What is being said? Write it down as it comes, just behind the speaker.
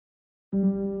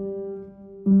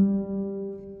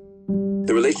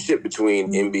The relationship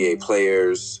between NBA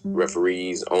players,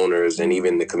 referees, owners, and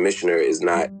even the commissioner is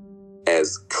not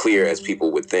as clear as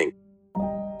people would think.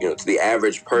 To the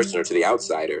average person or to the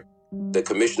outsider, the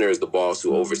commissioner is the boss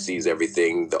who oversees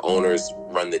everything. The owners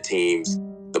run the teams.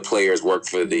 The players work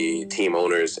for the team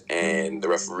owners, and the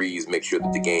referees make sure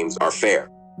that the games are fair.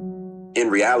 In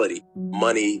reality,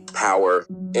 money, power,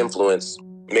 influence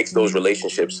makes those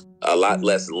relationships a lot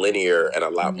less linear and a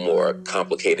lot more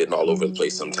complicated and all over the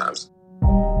place sometimes.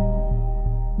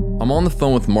 I'm on the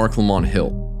phone with Mark Lamont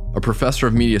Hill, a professor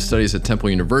of media studies at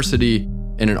Temple University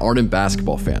and an ardent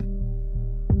basketball fan.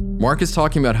 Mark is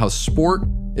talking about how sport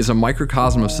is a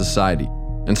microcosm of society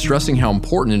and stressing how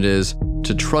important it is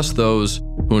to trust those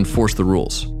who enforce the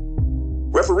rules.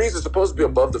 Referees are supposed to be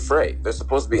above the fray. They're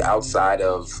supposed to be outside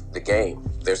of the game.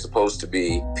 They're supposed to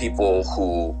be people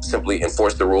who simply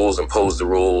enforce the rules, impose the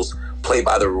rules, play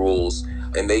by the rules,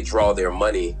 and they draw their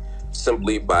money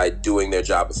simply by doing their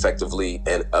job effectively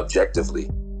and objectively.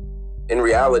 In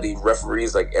reality,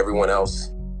 referees, like everyone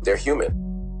else, they're human.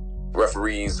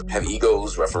 Referees have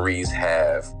egos. Referees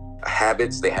have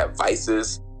habits. They have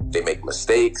vices. They make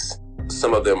mistakes.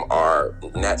 Some of them are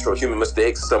natural human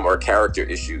mistakes. Some are character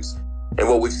issues. And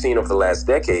what we've seen over the last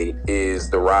decade is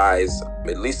the rise,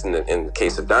 at least in the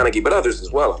case of Donaghy, but others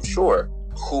as well, I'm sure,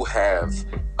 who have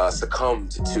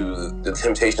succumbed to the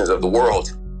temptations of the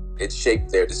world. It's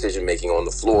shaped their decision-making on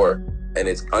the floor, and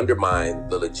it's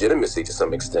undermined the legitimacy to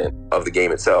some extent of the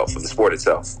game itself, of the sport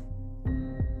itself.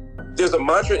 There's a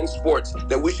mantra in sports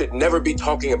that we should never be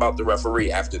talking about the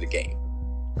referee after the game.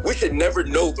 We should never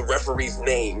know the referee's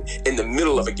name in the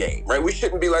middle of a game, right? We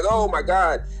shouldn't be like, oh my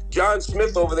God, John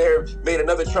Smith over there made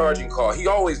another charging call. He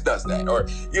always does that. Or,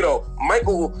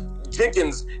 Michael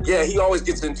Jenkins, he always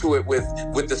gets into it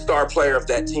with the star player of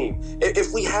that team.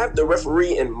 If we have the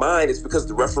referee in mind, it's because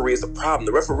the referee is a problem.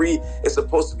 The referee is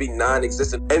supposed to be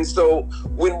non-existent. And so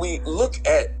when we look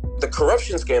at the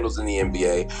corruption scandals in the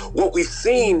NBA, what we've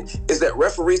seen is that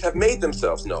referees have made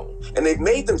themselves known. And they've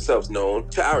made themselves known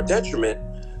to our detriment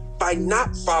by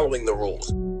not following the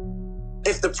rules.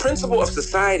 If the principle of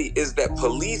society is that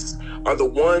police are the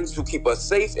ones who keep us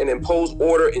safe and impose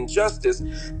order and justice,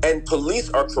 and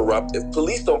police are corrupt, if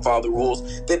police don't follow the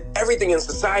rules, then everything in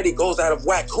society goes out of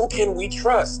whack. Who can we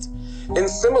trust? And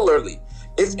similarly,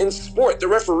 if in sport the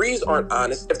referees aren't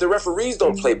honest, if the referees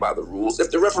don't play by the rules, if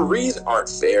the referees aren't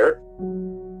fair,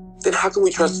 then how can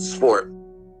we trust the sport?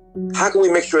 How can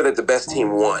we make sure that the best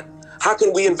team won? How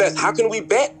can we invest? How can we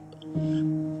bet?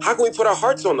 How can we put our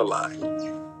hearts on the line?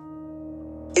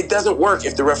 It doesn't work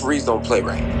if the referees don't play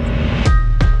right.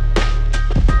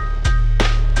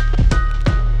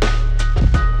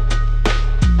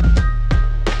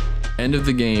 End of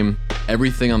the game,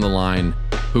 everything on the line.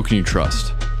 Who can you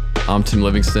trust? I'm Tim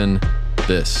Livingston.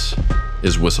 This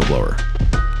is Whistleblower.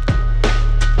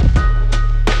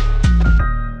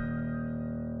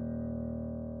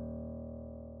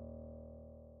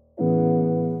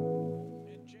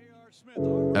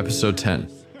 Episode 10.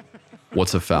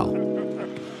 What's a foul?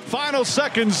 Final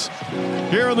seconds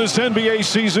here in this NBA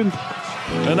season,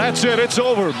 and that's it. It's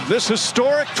over. This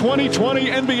historic 2020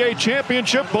 NBA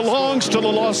championship belongs to the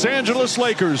Los Angeles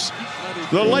Lakers.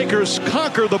 The Lakers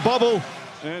conquer the bubble.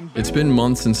 It's been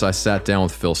months since I sat down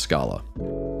with Phil Scala.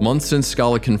 Months since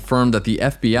Scala confirmed that the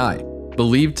FBI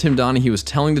believed Tim Donaghy was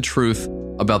telling the truth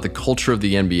about the culture of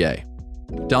the NBA.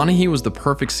 Donaghy was the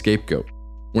perfect scapegoat.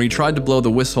 When he tried to blow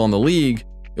the whistle on the league,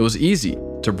 it was easy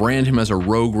to brand him as a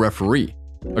rogue referee,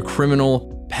 a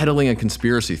criminal peddling a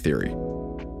conspiracy theory.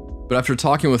 But after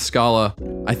talking with Scala,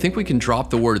 I think we can drop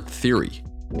the word theory.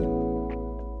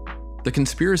 The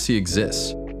conspiracy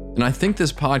exists, and I think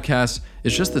this podcast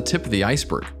is just the tip of the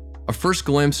iceberg, a first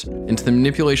glimpse into the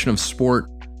manipulation of sport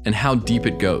and how deep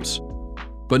it goes.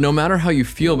 But no matter how you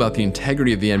feel about the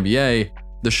integrity of the NBA,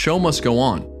 the show must go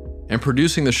on, and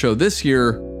producing the show this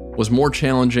year was more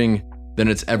challenging than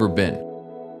it's ever been.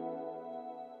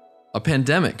 A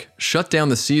pandemic shut down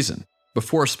the season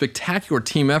before a spectacular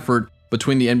team effort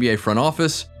between the NBA front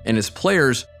office and its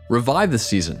players revived the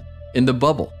season in the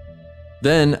bubble.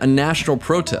 Then a national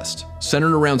protest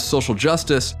centered around social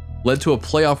justice led to a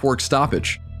playoff work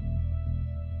stoppage.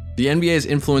 The NBA's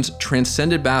influence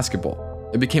transcended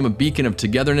basketball. It became a beacon of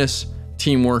togetherness,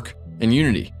 teamwork, and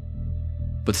unity.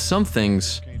 But some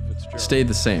things stayed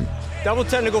the same. Double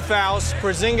technical fouls,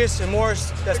 Porzingis and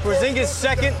Morris. That's Porzingis'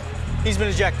 second. He's been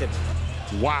ejected.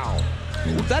 Wow.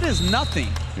 That is nothing.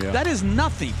 Yeah. That is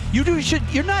nothing.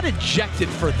 You're not ejected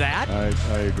for that.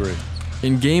 I agree.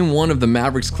 In Game 1 of the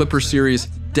Mavericks-Clippers series,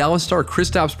 Dallas star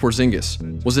Kristaps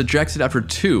Porzingis was ejected after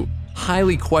 2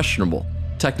 highly questionable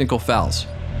technical fouls.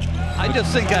 I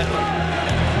just think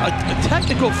a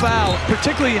technical foul,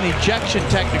 particularly an ejection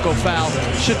technical foul,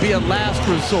 should be a last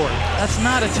resort. That's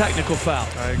not a technical foul.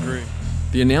 I agree.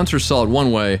 The announcers saw it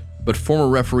one way, but former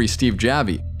referee Steve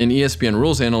Javie, an ESPN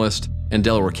rules analyst and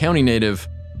Delaware County native,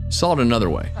 saw it another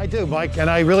way. I do, Mike, and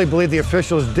I really believe the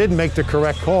officials did make the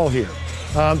correct call here.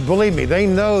 Believe me, they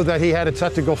know that he had a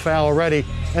technical foul already,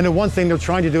 and the one thing they're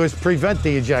trying to do is prevent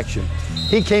the ejection.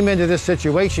 He came into this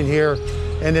situation here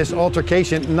in this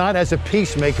altercation not as a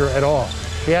peacemaker at all.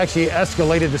 He actually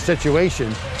escalated the situation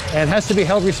and has to be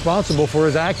held responsible for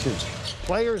his actions.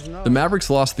 Players know. The Mavericks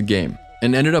lost the game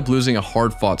and ended up losing a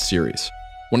hard-fought series.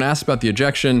 When asked about the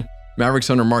ejection, Mavericks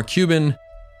owner Mark Cuban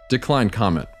declined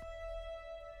comment.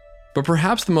 But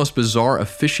perhaps the most bizarre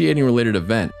officiating-related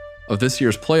event of this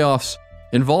year's playoffs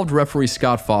involved referee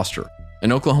Scott Foster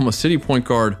and Oklahoma City point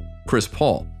guard Chris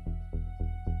Paul.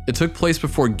 It took place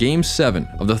before Game 7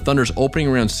 of the Thunder's opening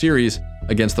round series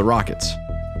against the Rockets.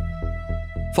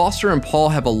 Foster and Paul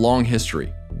have a long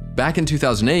history. Back in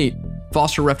 2008,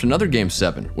 Foster reffed another Game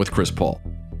 7 with Chris Paul.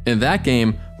 In that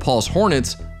game, Paul's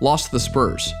Hornets lost to the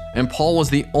Spurs, and Paul was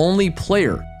the only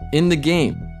player in the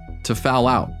game to foul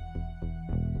out.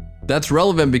 That's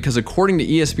relevant because according to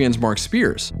ESPN's Mark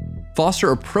Spears,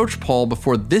 Foster approached Paul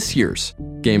before this year's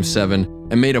Game 7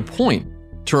 and made a point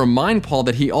to remind Paul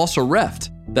that he also reffed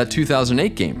that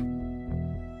 2008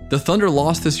 game. The Thunder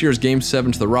lost this year's Game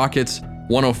 7 to the Rockets,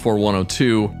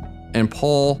 104-102, and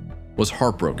Paul was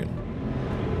heartbroken.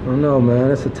 I don't know,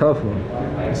 man. It's a tough one.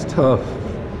 It's tough.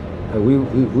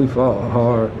 We fought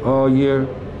hard all year.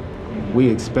 We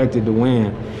expected to win,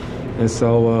 and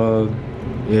so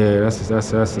yeah, that's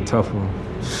a tough one.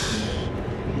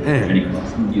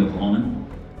 Man.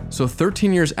 So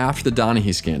 13 years after the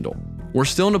Donaghy scandal, we're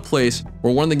still in a place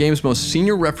where one of the game's most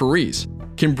senior referees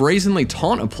can brazenly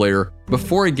taunt a player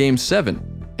before a Game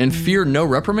 7 and fear no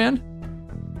reprimand?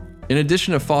 In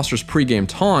addition to Foster's pregame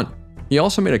taunt, he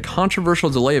also made a controversial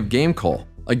delay of game call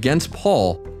against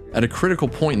Paul at a critical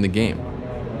point in the game.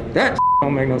 That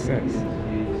don't make no sense.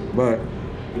 But,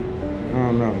 I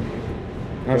don't know.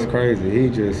 That's crazy.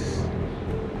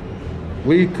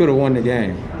 We could have won the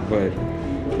game, but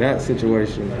that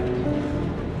situation,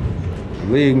 the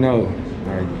league know.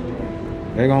 Like,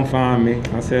 they're gonna find me.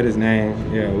 I said his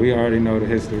name. Yeah, we already know the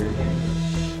history.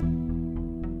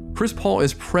 Chris Paul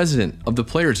is president of the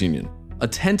Players Union, a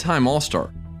 10-time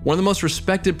All-Star, one of the most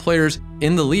respected players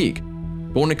in the league.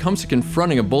 But when it comes to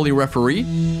confronting a bully referee,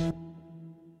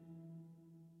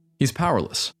 he's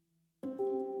powerless.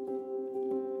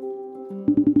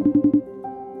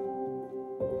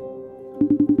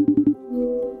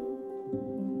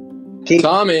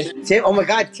 Tommy. Tim, oh my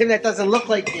God, Tim, that doesn't look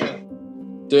like you.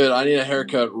 Dude, I need a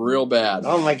haircut real bad.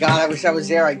 Oh my God, I wish I was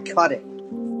there. I'd cut it.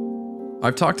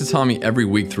 I've talked to Tommy every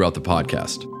week throughout the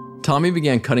podcast. Tommy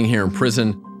began cutting hair in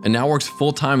prison and now works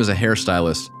full-time as a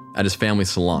hairstylist at his family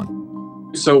salon.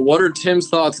 So what are Tim's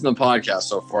thoughts on the podcast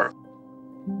so far?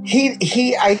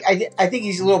 I think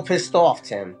he's a little pissed off,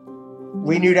 Tim.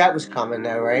 We knew that was coming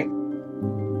though, right?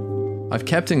 I've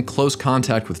kept in close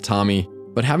contact with Tommy,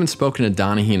 but haven't spoken to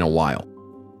Donaghy in a while.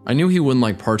 I knew he wouldn't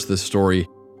like parts of this story,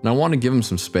 and I want to give him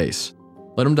some space.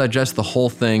 Let him digest the whole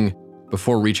thing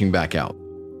before reaching back out.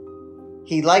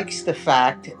 He likes the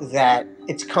fact that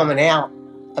it's coming out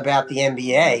about the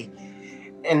NBA.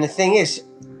 And the thing is,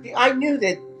 I knew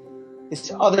that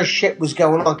this other shit was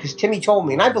going on because Timmy told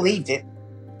me, and I believed it.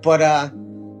 But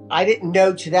I didn't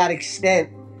know to that extent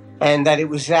and that it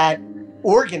was that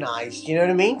organized. You know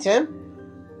what I mean, Tim?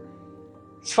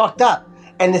 It's fucked up.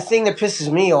 And the thing that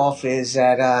pisses me off is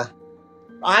that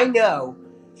I know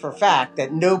for a fact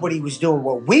that nobody was doing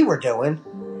what we were doing,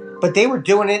 but they were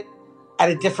doing it at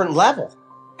a different level.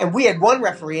 And we had one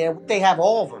referee, and they have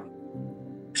all of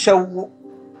them. So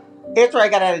after I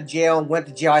got out of jail and went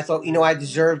to jail, I thought, I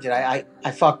deserved it. I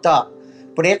fucked up.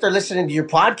 But after listening to your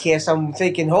podcast, I'm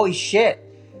thinking, holy shit,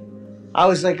 I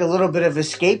was like a little bit of a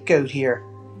scapegoat here.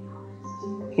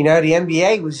 The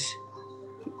NBA was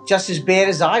just as bad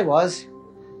as I was,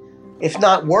 if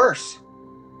not worse.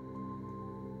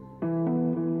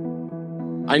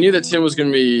 I knew that Tim was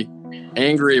going to be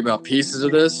angry about pieces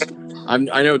of this. I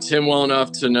know Tim well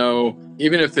enough to know,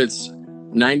 even if it's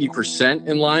 90%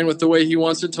 in line with the way he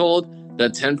wants it told,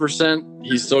 that 10%,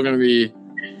 he's still going to be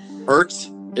irked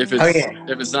if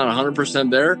it's not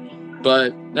 100% there.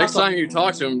 But next time you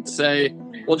talk to him, say,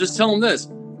 well, just tell him this.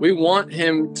 We want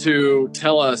him to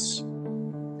tell us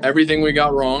everything we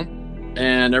got wrong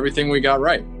and everything we got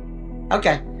right.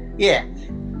 Okay. Yeah.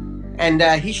 And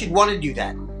he should want to do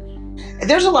that. And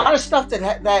there's a lot of stuff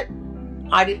that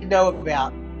I didn't know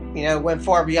about, went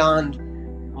far beyond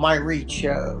my reach.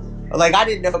 Like, I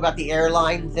didn't know about the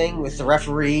airline thing with the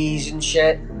referees and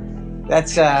shit.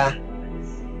 That's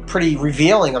pretty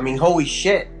revealing. I mean, holy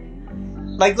shit.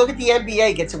 Like, look at the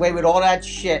NBA gets away with all that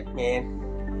shit,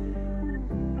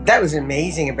 man. That was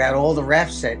amazing about all the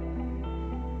refs that,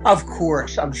 of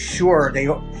course, I'm sure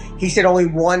he said only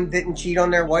one didn't cheat on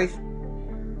their wife.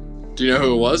 Do you know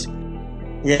who it was?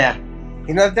 Yeah.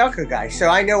 You know the Delco guy. So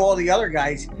I know all the other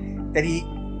guys that he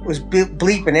was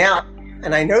bleeping out,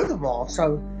 and I know them all.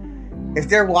 So if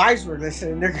their wives were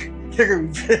listening, they're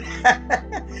going to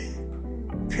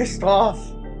be pissed off.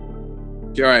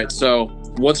 All right, so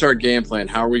what's our game plan?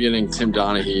 How are we getting Tim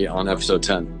Donaghy on episode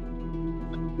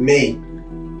 10? Me.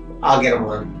 I'll get him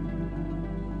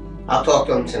on. I'll talk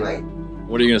to him tonight.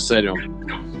 What are you going to say to him?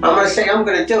 I'm going to say, I'm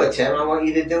going to do it, Tim. I want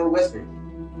you to do it with me.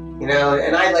 You know,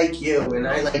 and I like you, and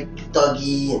I like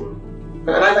Dougie,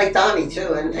 and I like Donnie,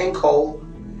 too, and Cole.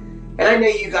 And I know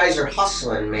you guys are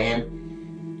hustling,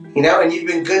 man. You know, and you've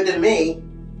been good to me.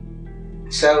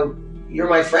 So, you're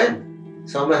my friend.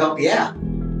 So I'm going to help you out.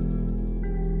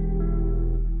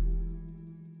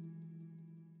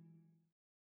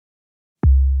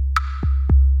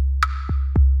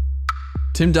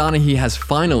 Tim Donaghy has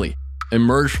finally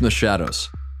emerged from the shadows.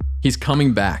 He's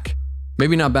coming back.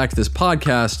 Maybe not back to this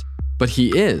podcast, but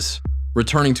he is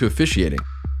returning to officiating.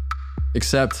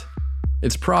 Except,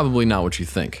 it's probably not what you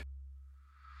think.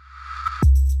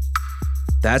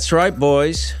 That's right,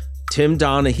 boys. Tim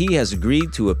Donaghy has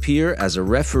agreed to appear as a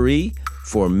referee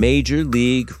for Major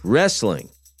League Wrestling.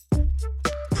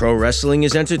 Pro wrestling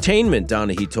is entertainment,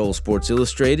 Donaghy told Sports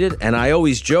Illustrated, and I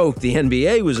always joked the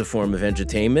NBA was a form of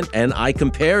entertainment, and I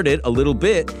compared it a little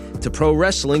bit to pro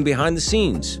wrestling behind the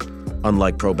scenes.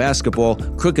 Unlike pro basketball,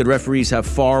 crooked referees have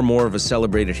far more of a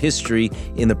celebrated history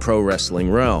in the pro wrestling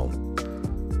realm.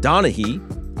 Donaghy,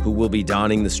 who will be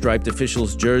donning the striped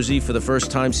official's jersey for the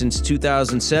first time since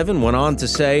 2007, went on to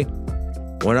say,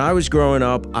 "When I was growing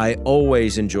up, I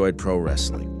always enjoyed pro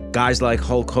wrestling. Guys like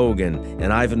Hulk Hogan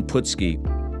and Ivan Putski.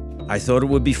 I thought it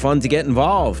would be fun to get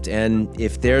involved, and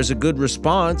if there's a good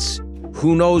response,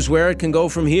 who knows where it can go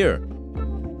from here.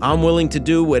 I'm willing to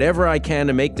do whatever I can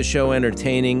to make the show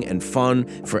entertaining and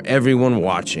fun for everyone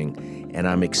watching, and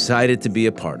I'm excited to be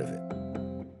a part of it."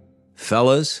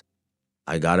 Fellas,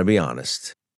 I gotta be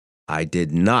honest, I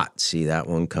did not see that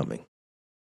one coming.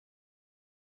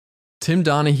 Tim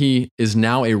Donaghy is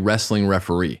now a wrestling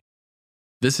referee.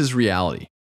 This is reality.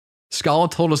 Scala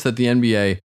told us that the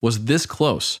NBA was this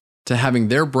close to having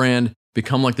their brand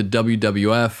become like the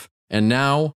WWF, and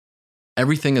now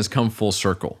everything has come full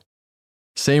circle.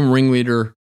 Same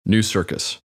ringleader, new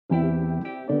circus.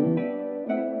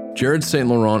 Jared St.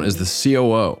 Laurent is the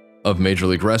COO of Major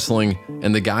League Wrestling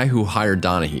and the guy who hired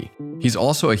Donaghy. He's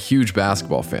also a huge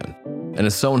basketball fan, and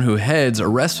as someone who heads a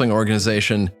wrestling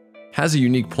organization, has a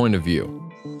unique point of view.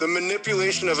 The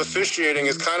manipulation of officiating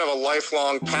is kind of a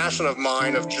lifelong passion of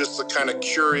mine, of just the kind of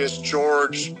curious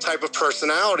George type of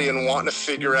personality and wanting to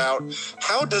figure out,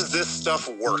 how does this stuff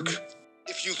work?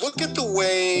 If you look at the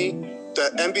way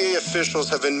that NBA officials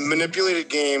have been manipulated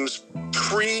games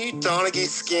pre-Donaghy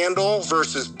scandal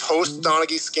versus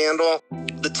post-Donaghy scandal,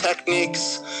 the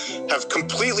techniques have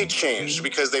completely changed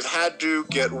because they've had to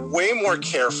get way more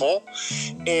careful,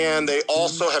 and they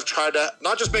also have tried to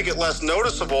not just make it less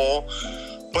noticeable,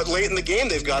 but late in the game,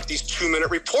 they've got these 2-minute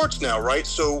reports now, right?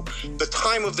 So the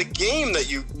time of the game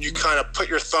that you kind of put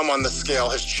your thumb on the scale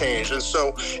has changed. And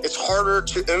so it's harder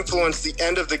to influence the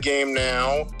end of the game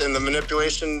now, and the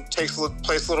manipulation takes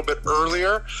place a little bit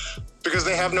earlier because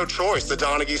they have no choice. The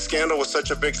Donaghy scandal was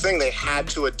such a big thing. They had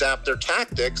to adapt their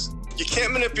tactics. You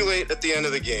can't manipulate at the end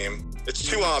of the game. It's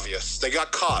too obvious. They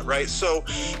got caught, right? So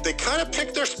they kind of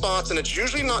pick their spots, and it's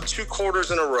usually not 2 quarters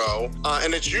in a row.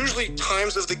 And it's usually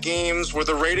times of the games where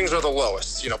the ratings are the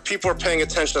lowest. You know, people are paying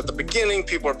attention at the beginning.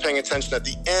 People are paying attention at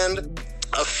the end.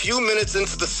 A few minutes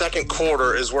into the second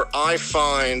quarter is where I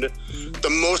find the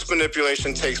most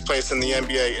manipulation takes place in the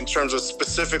NBA in terms of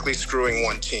specifically screwing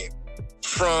one team.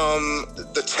 From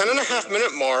the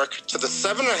 10.5-minute mark to the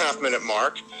 7.5-minute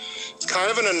mark, it's kind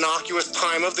of an innocuous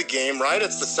time of the game, right?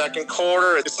 It's the second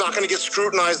quarter. It's not going to get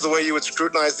scrutinized the way you would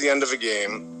scrutinize the end of a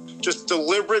game. Just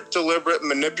deliberate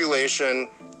manipulation.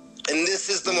 And this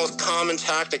is the most common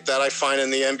tactic that I find in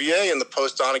the NBA in the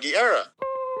post-Donaghy era.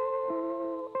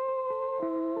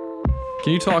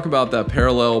 Can you talk about that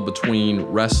parallel between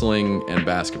wrestling and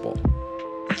basketball?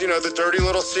 You know, the dirty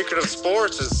little secret of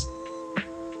sports is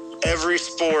every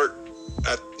sport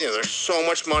there's so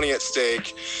much money at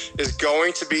stake, is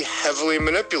going to be heavily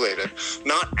manipulated.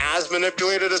 Not as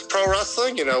manipulated as pro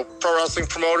wrestling. Pro wrestling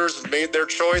promoters made their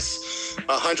choice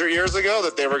 100 years ago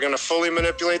that they were going to fully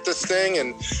manipulate this thing,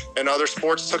 and other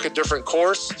sports took a different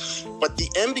course. But the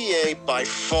NBA, by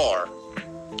far,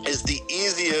 is the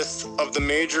easiest of the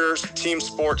major team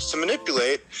sports to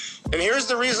manipulate. And here's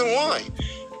the reason why.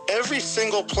 Every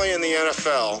single play in the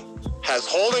NFL has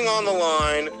holding on the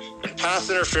line and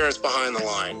pass interference behind the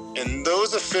line. And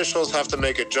those officials have to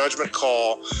make a judgment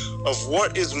call of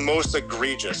what is most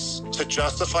egregious to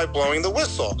justify blowing the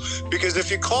whistle. Because if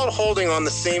you called holding on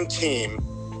the same team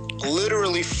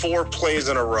literally 4 plays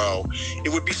in a row, it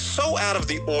would be so out of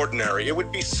the ordinary. It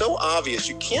would be so obvious.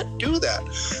 You can't do that.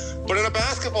 But in a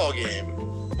basketball game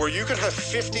where you could have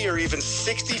 50 or even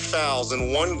 60 fouls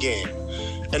in one game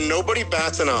and nobody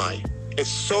bats an eye, it's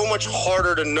so much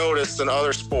harder to notice than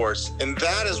other sports. And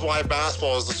that is why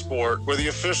basketball is the sport where the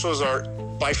officials are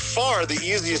by far the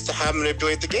easiest to have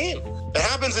manipulate the game. It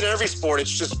happens in every sport. It's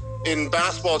just in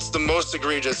basketball, it's the most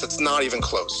egregious. It's not even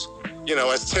close.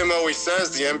 As Tim always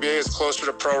says, the NBA is closer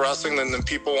to pro wrestling than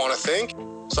people want to think.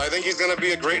 So I think he's going to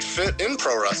be a great fit in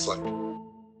pro wrestling.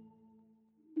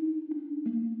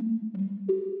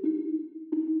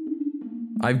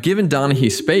 I've given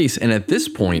Donaghy space, and at this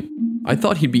point, I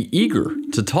thought he'd be eager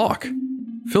to talk.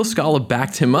 Phil Scala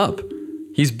backed him up.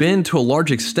 He's been, to a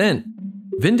large extent,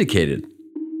 vindicated.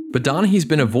 But Donaghy's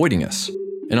been avoiding us,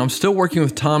 and I'm still working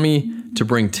with Tommy to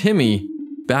bring Timmy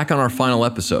back on our final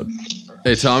episode.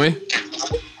 Hey, Tommy.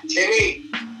 Timmy.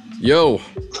 Yo.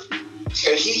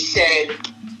 So he's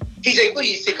like, what do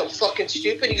you think, I'm fucking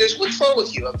stupid? He goes, what's wrong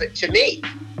with you? But to me,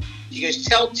 he goes,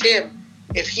 tell Tim,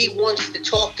 if he wants to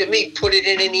talk to me, put it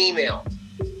in an email.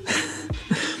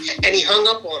 And he hung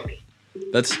up on me.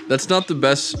 That's not the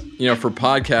best, for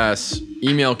podcasts,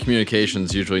 email communication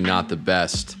is usually not the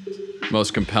best,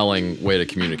 most compelling way to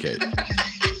communicate.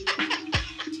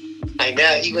 I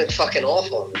know, he went fucking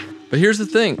off on me. But here's the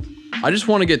thing. I just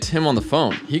want to get Tim on the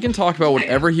phone. He can talk about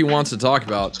whatever he wants to talk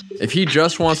about. If he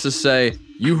just wants to say,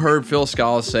 you heard Phil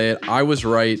Scala say it, I was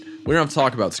right. We don't have to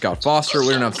talk about Scott Foster. We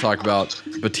don't have to talk about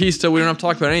Batista. We don't have to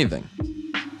talk about anything.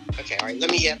 Okay, all right, let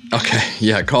me... Okay,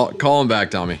 yeah, call him back,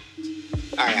 Tommy.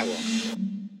 All right, I will.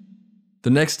 The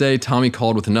next day, Tommy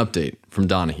called with an update from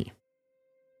Donaghy.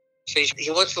 So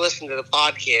he wants to listen to the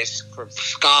podcast from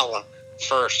Scala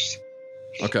first.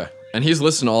 Okay, and he's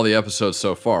listened to all the episodes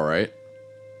so far, right?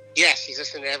 Yes, he's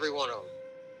listened to every one of them.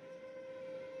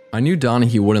 I knew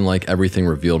Donaghy wouldn't like everything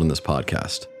revealed in this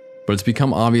podcast, but it's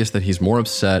become obvious that he's more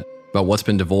upset about what's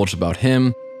been divulged about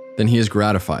him than he is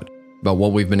gratified about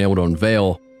what we've been able to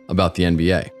unveil about the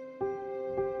NBA.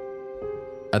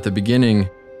 At the beginning,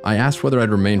 I asked whether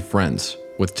I'd remain friends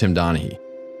with Tim Donaghy.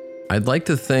 I'd like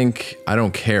to think I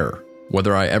don't care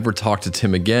whether I ever talk to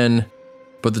Tim again,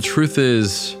 but the truth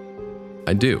is,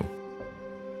 I do.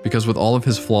 Because with all of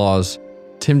his flaws,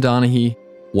 Tim Donaghy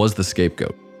was the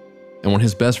scapegoat. And when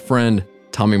his best friend,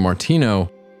 Tommy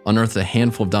Martino, unearthed a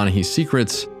handful of Donaghy's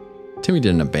secrets, Timmy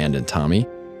didn't abandon Tommy.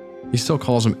 He still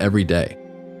calls him every day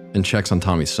and checks on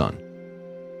Tommy's son.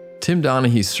 Tim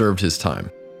Donaghy served his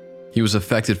time. He was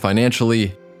affected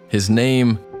financially. His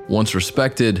name, once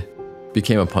respected,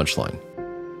 became a punchline.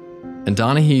 And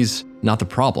Donaghy's not the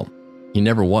problem. He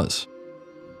never was.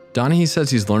 Donaghy says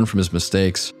he's learned from his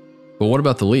mistakes, but what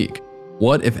about the league?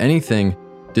 What, if anything,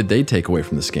 did they take away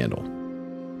from the scandal?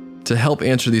 To help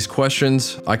answer these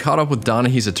questions, I caught up with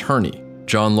Donaghy's attorney,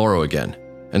 John Loro, again,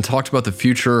 and talked about the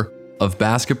future of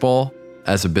basketball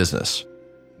as a business.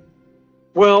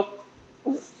 Well,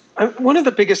 one of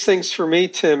the biggest things for me,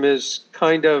 Tim, is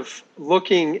kind of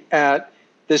looking at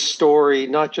this story,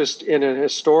 not just in a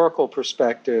historical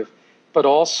perspective, but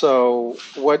also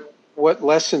what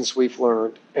lessons we've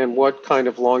learned and what kind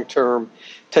of long-term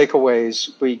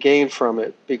takeaways we gain from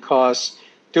it. Because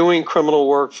doing criminal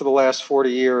work for the last 40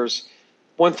 years,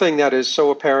 one thing that is so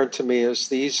apparent to me is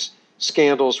these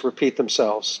scandals repeat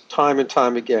themselves time and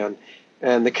time again.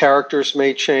 And the characters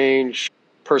may change,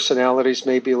 personalities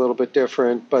may be a little bit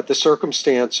different, but the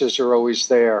circumstances are always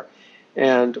there.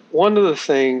 And one of the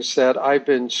things that I've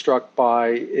been struck by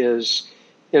is,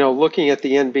 looking at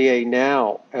the NBA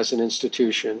now as an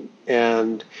institution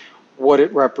and what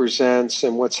it represents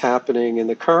and what's happening in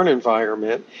the current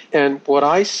environment. And what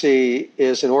I see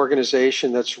is an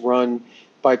organization that's run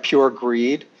by pure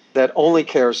greed, that only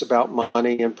cares about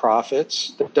money and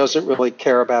profits, that doesn't really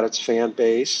care about its fan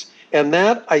base. And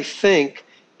that, I think,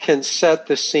 can set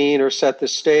the scene or set the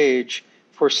stage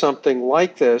for something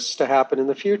like this to happen in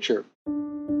the future.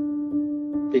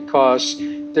 Because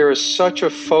there is such a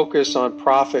focus on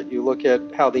profit. You look at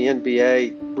how the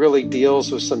NBA really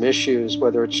deals with some issues,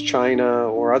 whether it's China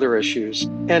or other issues.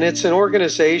 And it's an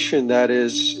organization that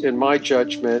is, in my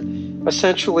judgment,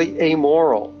 essentially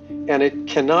amoral, and it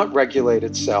cannot regulate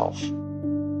itself.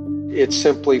 It's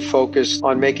simply focused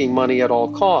on making money at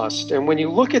all costs. And when you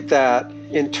look at that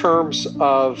in terms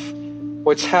of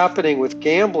what's happening with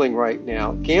gambling right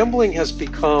now, gambling has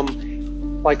become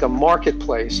like a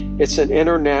marketplace. It's an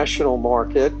international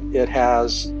market. It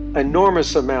has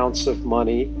enormous amounts of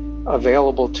money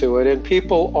available to it, and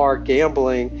people are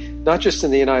gambling not just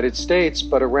in the United States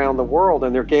but around the world,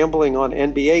 and they're gambling on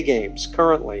NBA games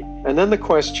currently. And then the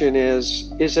question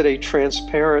is it a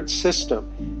transparent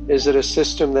system? Is it a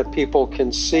system that people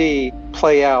can see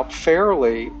play out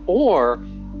fairly, or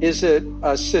is it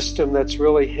a system that's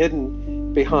really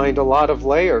hidden behind a lot of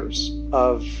layers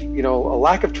of, a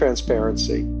lack of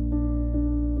transparency?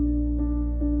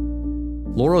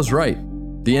 Laura's right.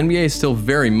 The NBA is still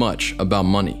very much about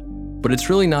money, but it's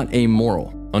really not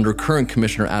amoral under current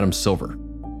Commissioner Adam Silver.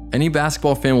 Any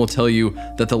basketball fan will tell you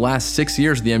that the last 6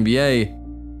 years of the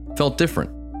NBA felt different.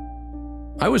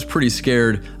 I was pretty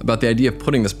scared about the idea of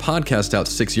putting this podcast out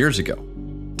 6 years ago.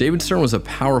 David Stern was a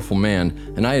powerful man,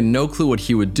 and I had no clue what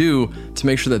he would do to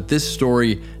make sure that this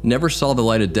story never saw the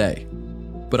light of day.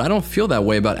 But I don't feel that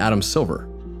way about Adam Silver.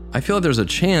 I feel like there's a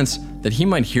chance that he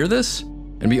might hear this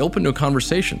and be open to a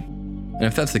conversation. And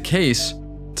if that's the case,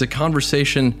 it's a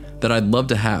conversation that I'd love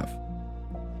to have.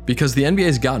 Because the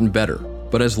NBA's gotten better,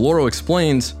 but as Laura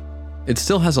explains, it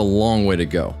still has a long way to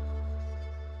go.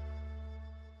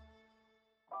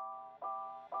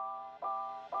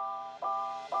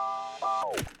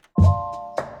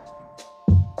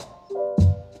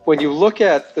 When you look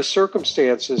at the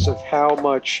circumstances of how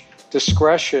much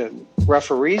discretion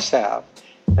referees have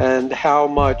and how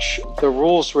much the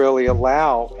rules really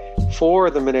allow for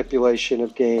the manipulation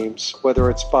of games, whether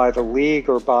it's by the league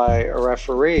or by a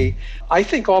referee, I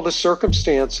think all the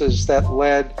circumstances that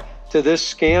led to this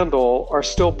scandal are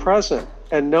still present,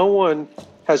 and no one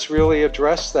has really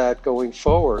addressed that going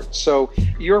forward. So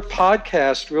your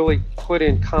podcast really put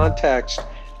in context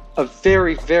a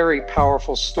very, very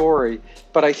powerful story.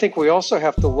 But I think we also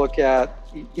have to look at,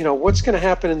 what's going to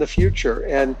happen in the future.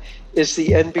 And is the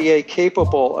NBA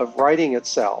capable of righting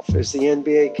itself? Is the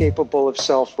NBA capable of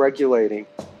self-regulating?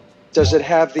 Does it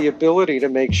have the ability to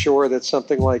make sure that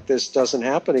something like this doesn't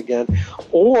happen again?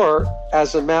 Or,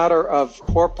 as a matter of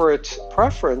corporate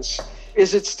preference,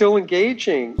 is it still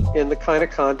engaging in the kind of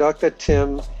conduct that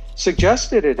Tim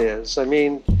suggested it is? I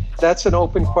mean, that's an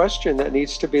open question that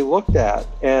needs to be looked at.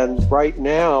 And right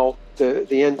now, the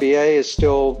NBA is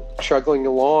still chugging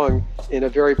along in a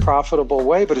very profitable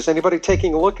way. But is anybody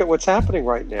taking a look at what's happening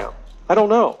right now? I don't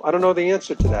know. I don't know the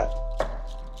answer to that.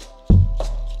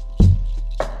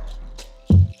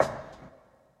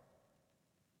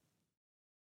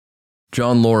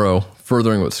 John Lauro,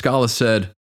 furthering what Scala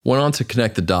said, went on to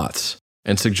connect the dots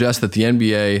and suggest that the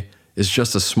NBA is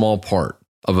just a small part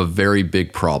of a very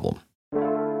big problem.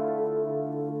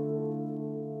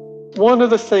 One of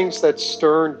the things that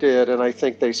Stern did, and I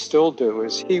think they still do,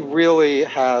 is he really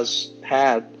has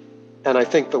had, and I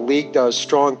think the league does,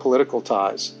 strong political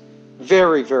ties.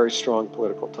 Very, very strong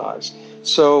political ties.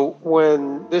 So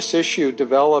when this issue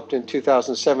developed in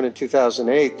 2007 and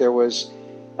 2008, there was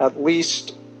at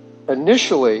least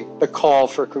initially a call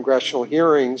for congressional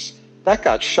hearings. That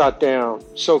got shut down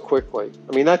so quickly.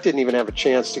 I mean, that didn't even have a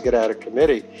chance to get out of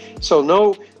committee. So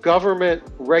no government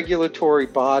regulatory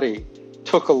body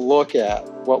took a look at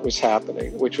what was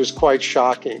happening, which was quite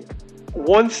shocking.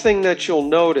 One thing that you'll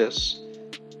notice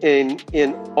in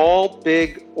all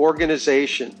big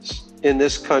organizations in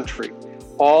this country,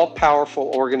 all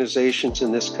powerful organizations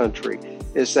in this country,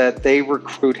 is that they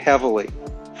recruit heavily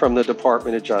from the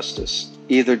Department of Justice,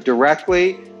 either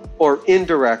directly or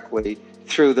indirectly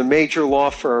through the major law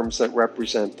firms that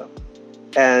represent them.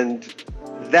 And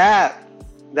that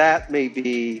may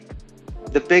be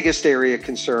the biggest area of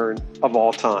concern of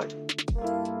all time.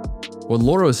 What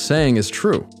Laura is saying is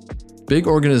true. Big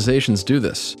organizations do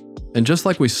this. And just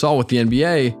like we saw with the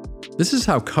NBA, this is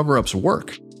how cover-ups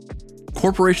work.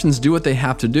 Corporations do what they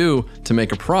have to do to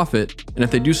make a profit, and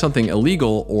if they do something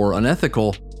illegal or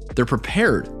unethical, they're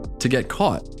prepared to get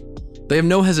caught. They have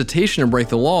no hesitation to break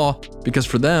the law because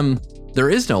for them, there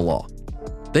is no law.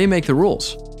 They make the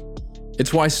rules.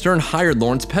 It's why Stern hired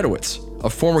Lawrence Pedowitz, a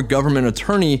former government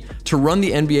attorney, to run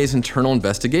the NBA's internal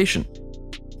investigation.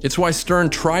 It's why Stern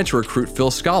tried to recruit Phil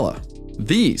Scala.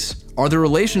 These are the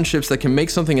relationships that can make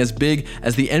something as big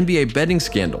as the NBA betting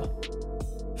scandal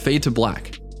fade to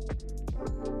black.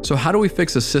 So how do we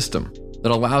fix a system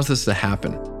that allows this to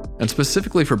happen And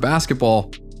specifically for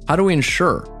basketball, how do we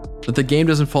ensure that the game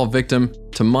doesn't fall victim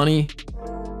to money,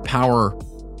 power,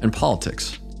 and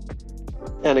politics?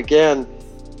 And again,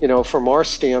 from our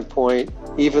standpoint,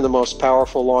 even the most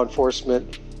powerful law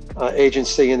enforcement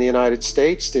agency in the United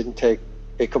States didn't take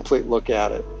a complete look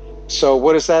at it. So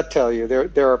what does that tell you?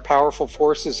 There are powerful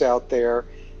forces out there,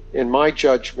 in my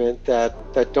judgment, that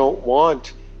don't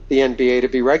want the NBA to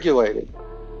be regulated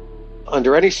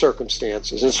under any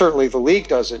circumstances, and certainly the league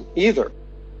doesn't either.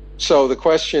 So the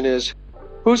question is,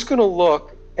 who's going to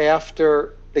look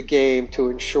after the game to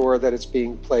ensure that it's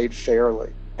being played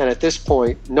fairly? And at this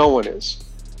point, no one is.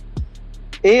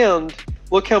 And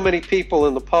look how many people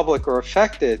in the public are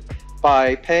affected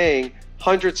by paying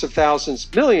hundreds of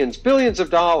thousands, millions, billions of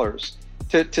dollars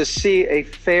to see a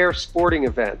fair sporting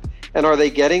event. And are they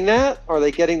getting that? Are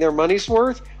they getting their money's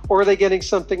worth? Or are they getting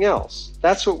something else?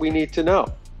 That's what we need to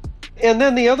know. And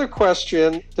then the other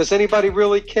question, does anybody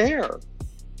really care?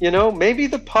 Maybe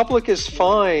the public is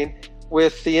fine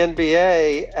with the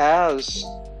NBA as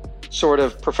sort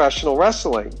of professional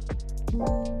wrestling.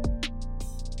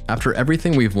 After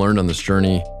everything we've learned on this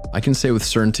journey, I can say with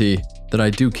certainty that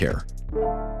I do care.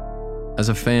 As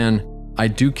a fan, I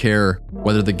do care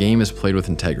whether the game is played with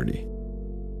integrity.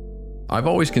 I've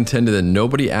always contended that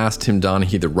nobody asked Tim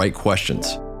Donaghy the right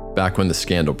questions back when the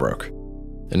scandal broke.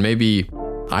 And maybe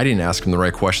I didn't ask him the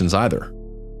right questions either.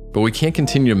 But we can't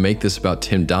continue to make this about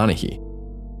Tim Donaghy.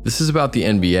 This is about the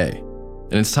NBA,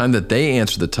 and it's time that they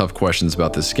answer the tough questions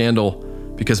about this scandal,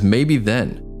 because maybe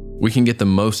then we can get the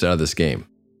most out of this game.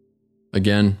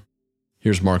 Again,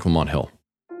 here's Mark Lamont Hill.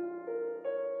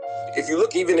 If you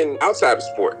look even in outside of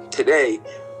sport, today,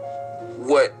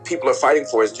 what people are fighting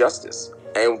for is justice.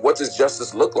 And what does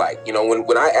justice look like?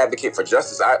 When I advocate for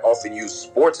justice, I often use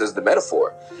sports as the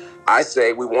metaphor. I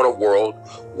say we want a world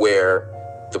where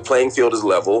the playing field is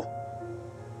level,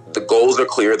 the goals are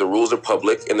clear, the rules are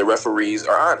public, and the referees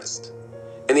are honest.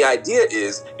 And the idea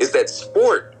is that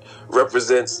sport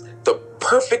represents the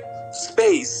perfect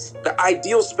space, the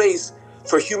ideal space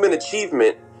for human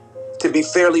achievement to be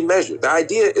fairly measured. The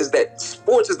idea is that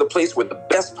sports is the place where the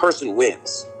best person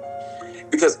wins,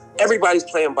 because everybody's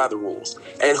playing by the rules.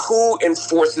 And who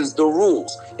enforces the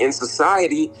rules? In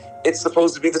society, it's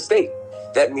supposed to be the state.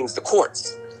 That means the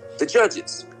courts, the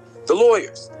judges, the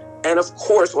lawyers. And of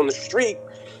course, on the street,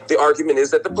 the argument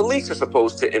is that the police are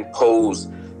supposed to impose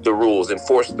the rules,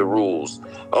 enforce the rules,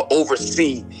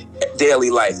 oversee daily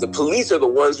life. The police are the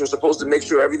ones who are supposed to make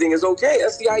sure everything is okay.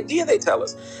 That's the idea they tell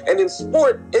us. And in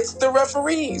sport, it's the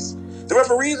referees. The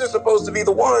referees are supposed to be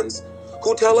the ones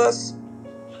who tell us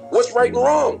what's right and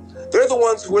wrong. They're the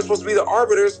ones who are supposed to be the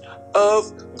arbiters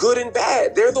of good and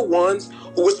bad. They're the ones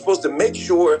who are supposed to make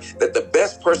sure that the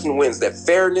best person wins, that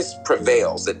fairness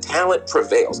prevails, that talent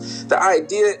prevails. The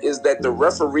idea is that the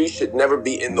referee should never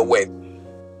be in the way.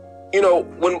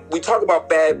 When we talk about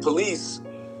bad police,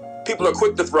 people are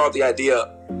quick to throw out the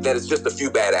idea that it's just a few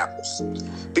bad apples.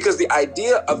 Because the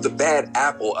idea of the bad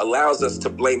apple allows us to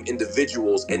blame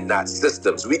individuals and not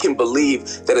systems. We can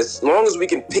believe that as long as we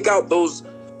can pick out those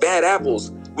bad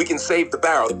apples, we can save the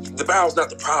barrel. The barrel's not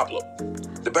the problem.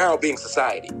 The barrel being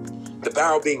society. The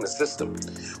barrel being the system.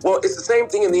 Well, it's the same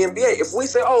thing in the NBA. If we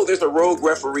say, oh, there's a rogue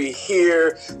referee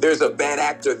here, there's a bad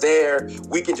actor there,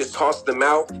 we can just toss them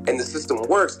out and the system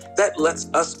works, that lets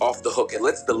us off the hook. It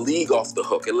lets the league off the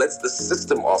hook. It lets the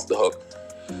system off the hook.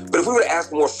 But if we were to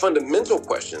ask more fundamental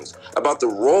questions about the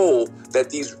role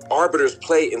that these arbiters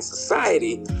play in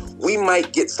society, we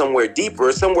might get somewhere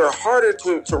deeper, somewhere harder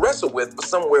to wrestle with, but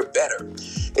somewhere better.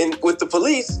 And with the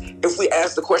police, if we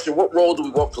ask the question, what role do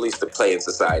we want police to play in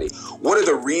society? What are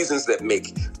the reasons that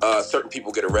make certain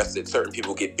people get arrested, certain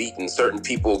people get beaten, certain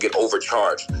people get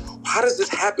overcharged? How does this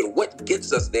happen? What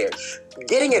gets us there?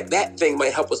 Getting at that thing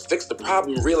might help us fix the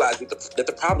problem, realizing that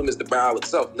the problem is the barrel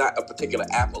itself, not a particular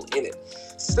apple in it.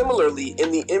 Similarly,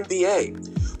 in the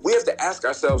NBA, we have to ask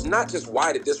ourselves not just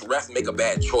why did this ref make a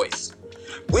bad choice?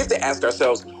 We have to ask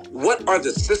ourselves, what are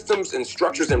the systems and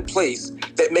structures in place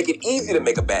that make it easy to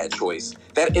make a bad choice,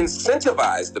 that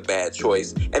incentivize the bad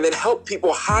choice, and that help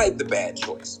people hide the bad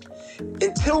choice?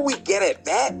 Until we get at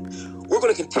that, we're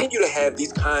going to continue to have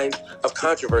these kinds of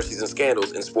controversies and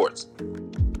scandals in sports.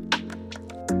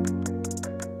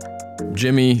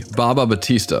 Jimmy Baba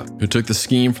Batista, who took the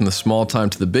scheme from the small time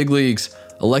to the big leagues,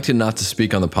 elected not to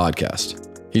speak on the podcast.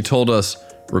 He told us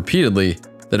repeatedly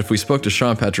that if we spoke to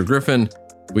Sean Patrick Griffin,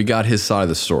 we got his side of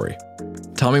the story.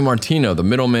 Tommy Martino, the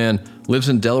middleman, lives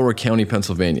in Delaware County,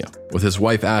 Pennsylvania, with his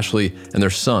wife Ashley and their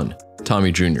son,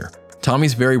 Tommy Jr.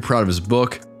 Tommy's very proud of his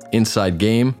book, Inside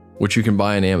Game, which you can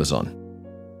buy on Amazon.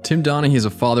 Tim Donaghy is a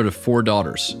father to 4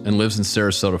 daughters and lives in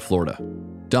Sarasota, Florida.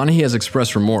 Donaghy has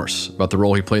expressed remorse about the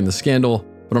role he played in the scandal,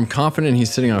 but I'm confident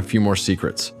he's sitting on a few more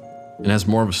secrets and has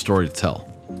more of a story to tell.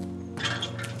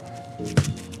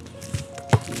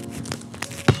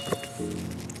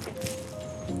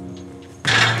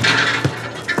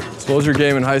 So what was your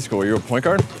game in high school? Were you a point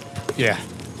guard? Yeah.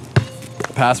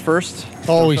 Pass first?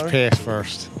 Always pass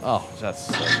first. Oh, that's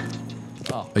sick.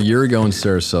 Oh. A year ago in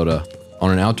Sarasota,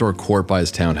 on an outdoor court by his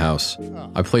townhouse,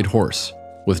 I played horse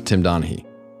with Tim Donaghy.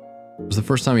 It was the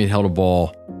first time he'd held a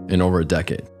ball in over a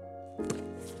decade.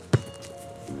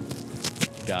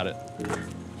 Got it.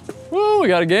 Woo, we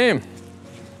got a game.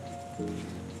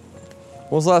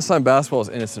 When was the last time basketball was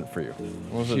innocent for you?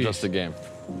 When was it just a game?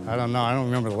 I don't know. I don't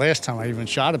remember the last time I even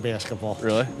shot a basketball.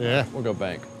 Really? Yeah. We'll go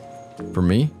bank. For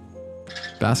me,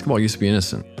 basketball used to be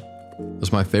innocent. It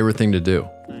was my favorite thing to do.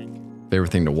 Favorite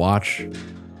thing to watch.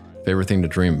 Favorite thing to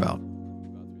dream about.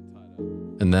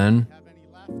 And then,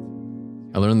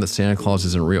 I learned that Santa Claus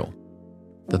isn't real.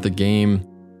 That the game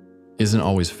isn't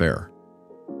always fair.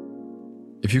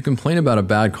 If you complain about a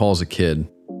bad call as a kid,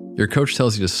 your coach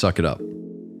tells you to suck it up,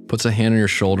 puts a hand on your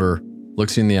shoulder,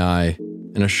 looks you in the eye,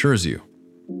 and assures you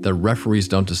that referees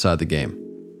don't decide the game.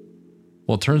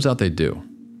 Well, it turns out they do.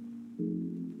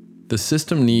 The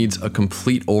system needs a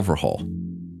complete overhaul.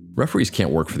 Referees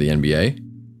can't work for the NBA.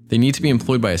 They need to be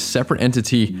employed by a separate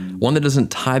entity, one that doesn't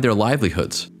tie their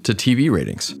livelihoods to TV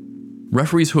ratings.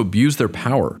 Referees who abuse their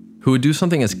power, who would do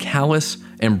something as callous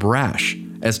and brash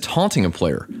as taunting a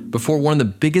player before one of the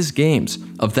biggest games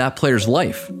of that player's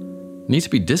life, need to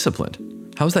be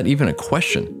disciplined. How is that even a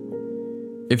question?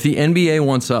 If the NBA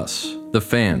wants us, the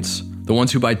fans, the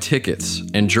ones who buy tickets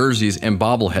and jerseys and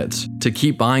bobbleheads, to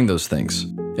keep buying those things,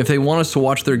 if they want us to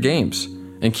watch their games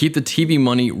and keep the TV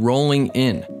money rolling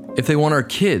in, if they want our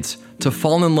kids to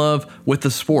fall in love with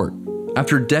the sport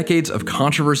after decades of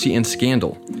controversy and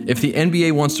scandal, if the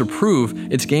NBA wants to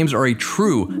prove its games are a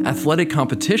true athletic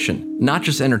competition, not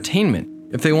just entertainment,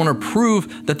 if they want to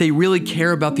prove that they really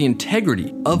care about the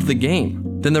integrity of the game,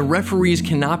 then the referees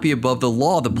cannot be above the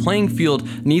law. The playing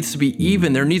field needs to be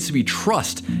even. There needs to be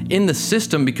trust in the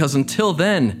system, because until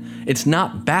then, it's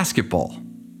not basketball.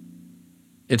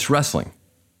 It's wrestling.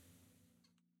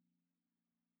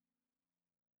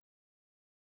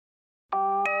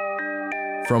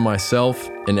 From myself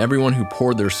and everyone who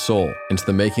poured their soul into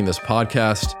the making of this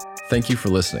podcast, thank you for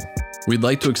listening. We'd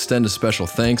like to extend a special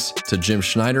thanks to Jim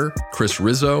Schneider, Chris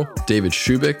Rizzo, David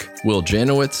Shubik, Will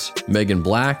Janowitz, Megan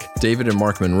Black, David and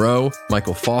Mark Monroe,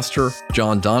 Michael Foster,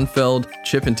 John Donfeld,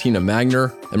 Chip and Tina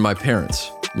Magner, and my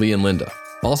parents, Lee and Linda.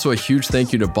 Also a huge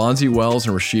thank you to Bonzi Wells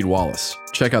and Rasheed Wallace.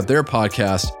 Check out their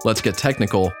podcast, Let's Get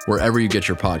Technical, wherever you get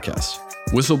your podcasts.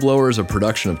 Whistleblower is a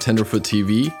production of Tenderfoot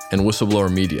TV and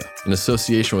Whistleblower Media in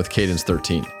association with Cadence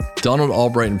 13. Donald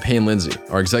Albright and Payne Lindsay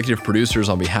are executive producers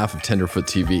on behalf of Tenderfoot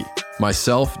TV.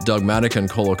 Myself, Doug Matica, and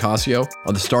Cole Ocasio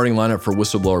are the starting lineup for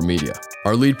Whistleblower Media.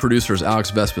 Our lead producer is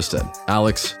Alex Vespestead.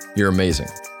 Alex, you're amazing.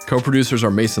 Co-producers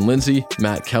are Mason Lindsay,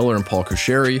 Matt Keller, and Paul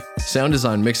Kusheri. Sound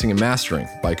design, mixing, and mastering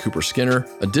by Cooper Skinner.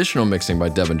 Additional mixing by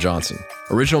Devin Johnson.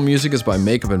 Original music is by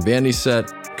Makeup and Vanity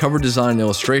Set. Cover design and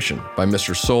illustration by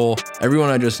Mr. Soul. Everyone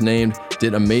I just named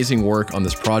did amazing work on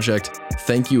this project.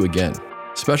 Thank you again.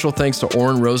 Special thanks to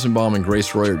Oren Rosenbaum and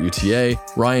Grace Royer at UTA,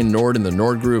 Ryan Nord in the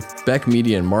Nord Group, Beck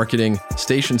Media and Marketing,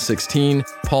 Station 16,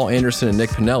 Paul Anderson and Nick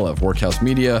Pinella of Workhouse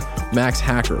Media, Max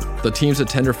Hacker, the teams at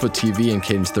Tenderfoot TV and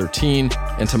Cadence 13,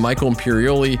 and to Michael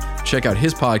Imperioli, check out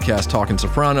his podcast, Talkin'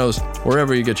 Sopranos,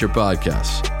 wherever you get your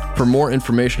podcasts. For more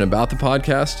information about the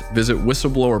podcast, visit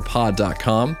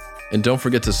whistleblowerpod.com, and don't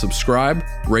forget to subscribe,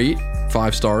 rate,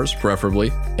 5 stars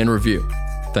preferably, and review.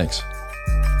 Thanks.